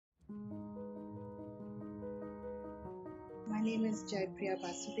My name is Jayapriya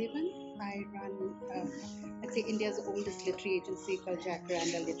Vasudevan. I run, I'd say, India's oldest literary agency called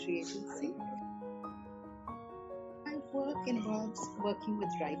Jayapriya Literary Agency. My work involves working with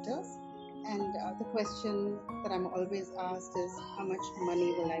writers, and the question that I'm always asked is, how much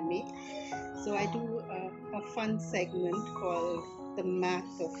money will I make? So I do a fun segment called the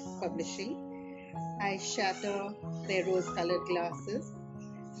math of publishing. I shatter their rose-colored glasses.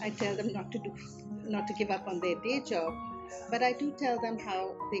 I tell them not to give up on their day job, but I do tell them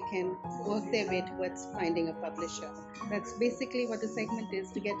how they can work their way towards finding a publisher. That's basically what the segment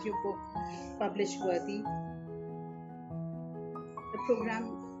is, to get your book published worthy. The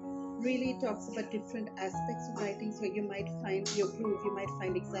program really talks about different aspects of writing, so you might find your groove, you might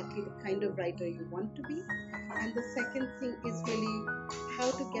find exactly the kind of writer you want to be. And the second thing is really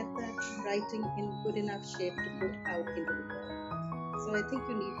how to get that writing in good enough shape to put out into the world. So I think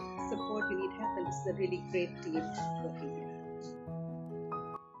you need support, you need help, and this is a really great team working here.